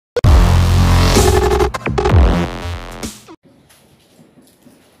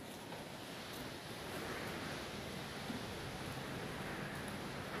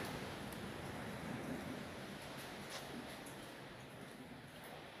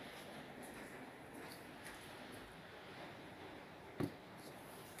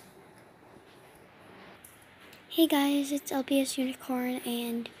Hey guys, it's LPSunicorn,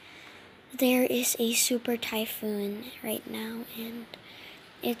 and there is a super typhoon right now, and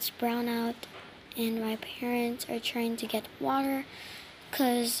it's brown out, and my parents are trying to get water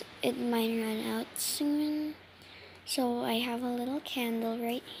because it might run out soon. So I have a little candle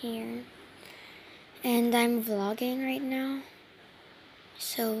right here, and I'm vlogging right now.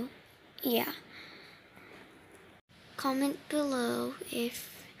 So yeah, comment below if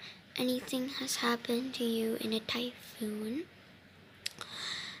anything has happened to you in a typhoon.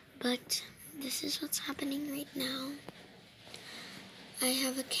 But this is what's happening right now. I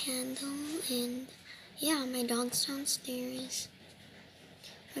have a candle, and yeah, my dog's downstairs.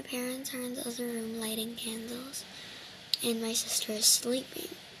 My parents are in the other room lighting candles, and my sister is sleeping.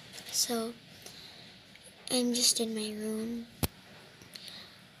 So I'm just in my room.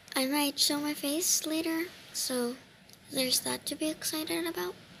 I might show my face later, so there's that to be excited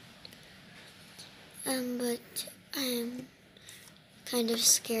about. But I'm kind of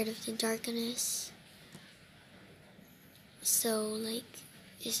scared of the darkness. So, like,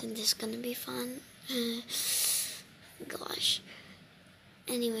 isn't this gonna be fun? Gosh.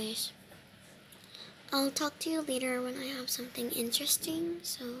 Anyways, I'll talk to you later when I have something interesting.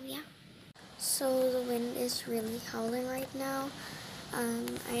 So, yeah. So, the wind is really howling right now.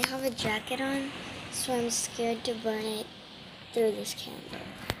 I have a jacket on, so I'm scared to burn it through this candle.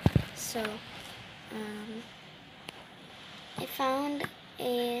 So, I found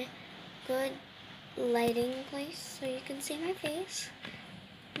a good lighting place so you can see my face.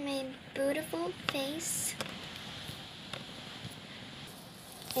 My beautiful face.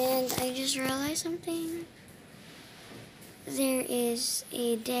 And I just realized something. There is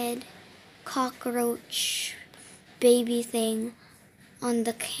a dead cockroach baby thing on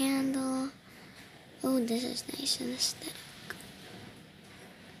the candle. Oh, this is nice and aesthetic.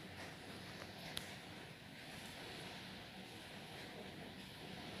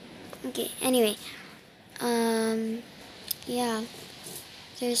 Okay, anyway. Yeah.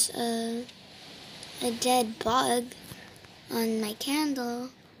 There's a dead bug on my candle.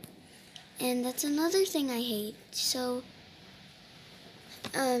 And that's another thing I hate. So,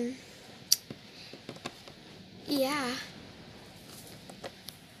 yeah.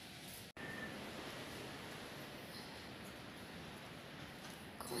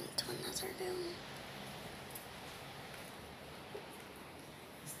 Going to another room.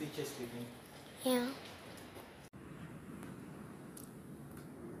 Is teacher sleeping? Yeah.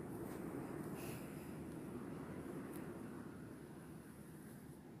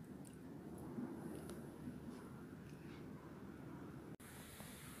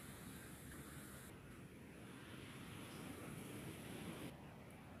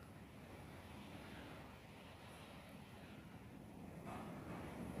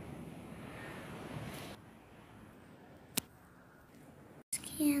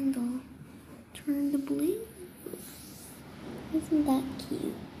 Candle turned blue. Isn't that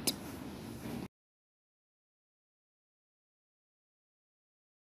cute?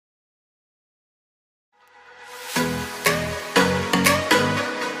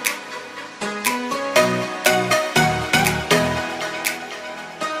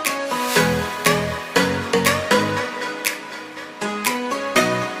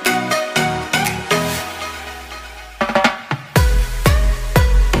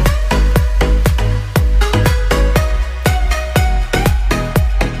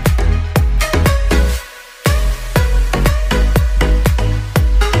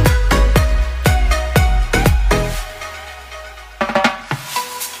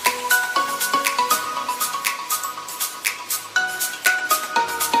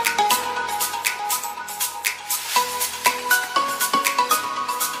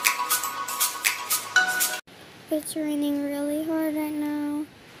 It's raining really hard right now.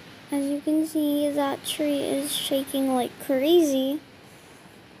 As you can see, that tree is shaking like crazy.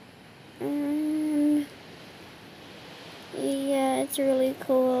 And yeah, it's really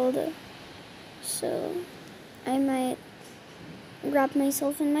cold. So I might wrap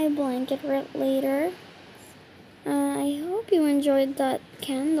myself in my blanket later. I hope you enjoyed that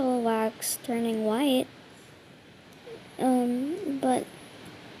candle wax turning white.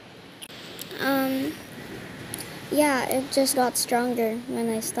 Yeah, it just got stronger when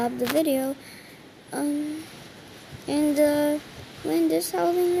I stopped the video. And the wind is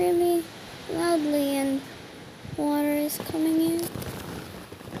howling really loudly, and water is coming in.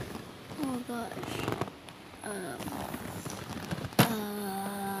 Oh gosh.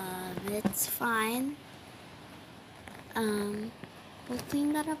 It's fine. We'll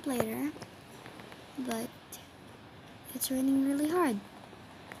clean that up later. But it's raining really hard.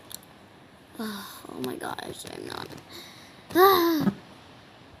 Oh my gosh, I'm not. Ah.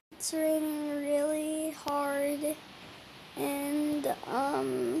 It's raining really hard, and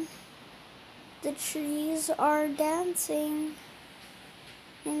the trees are dancing,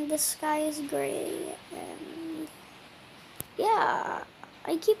 and the sky is gray, and yeah,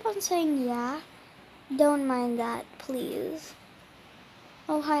 I keep on saying yeah. Don't mind that, please.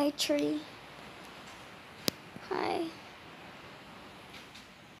 Oh, hi, tree. Hi.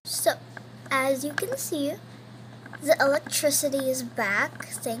 So, as you can see, the electricity is back,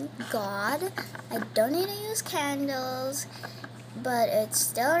 thank God. I don't need to use candles, but it's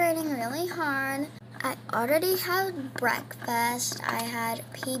still raining really hard. I already had breakfast. I had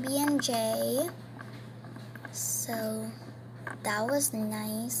PB&J, so that was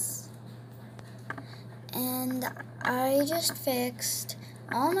nice. And I just fixed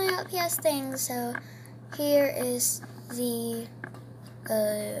all my LPS things, so here is the,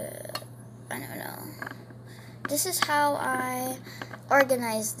 I don't know. This is how I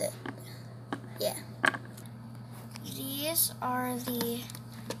organized it. Yeah. These are the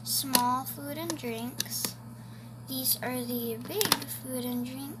small food and drinks. These are the big food and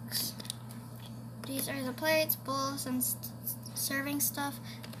drinks. These are the plates, bowls, and serving stuff,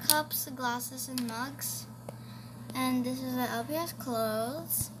 cups, glasses, and mugs. And this is the LPS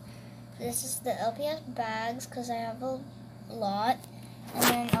clothes. This is the LPS bags, because I have a lot. And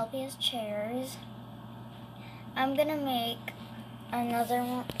then LPS chairs. I'm gonna make another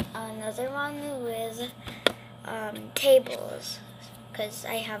one with tables, because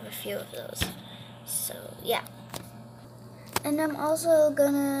I have a few of those. So yeah. And I'm also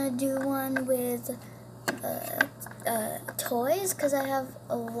gonna do one with toys, because I have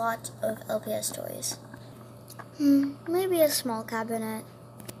a lot of LPS toys. Maybe a small cabinet.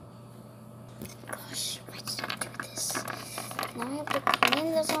 Gosh, why did I do this? Now I have to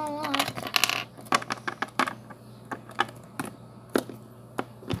clean this all up.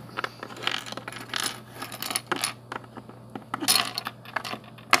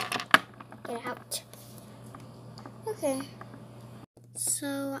 Get out. Okay.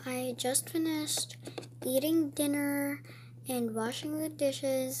 So I just finished eating dinner and washing the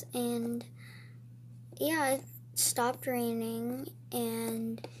dishes, and yeah, it stopped raining,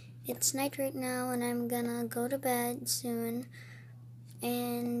 and it's night right now, and I'm gonna go to bed soon.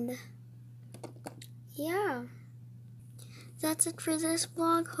 And yeah, that's it for this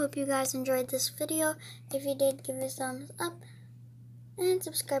vlog. Hope you guys enjoyed this video. If you did, give it a thumbs up and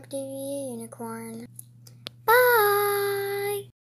subscribe to LPS Unicorn.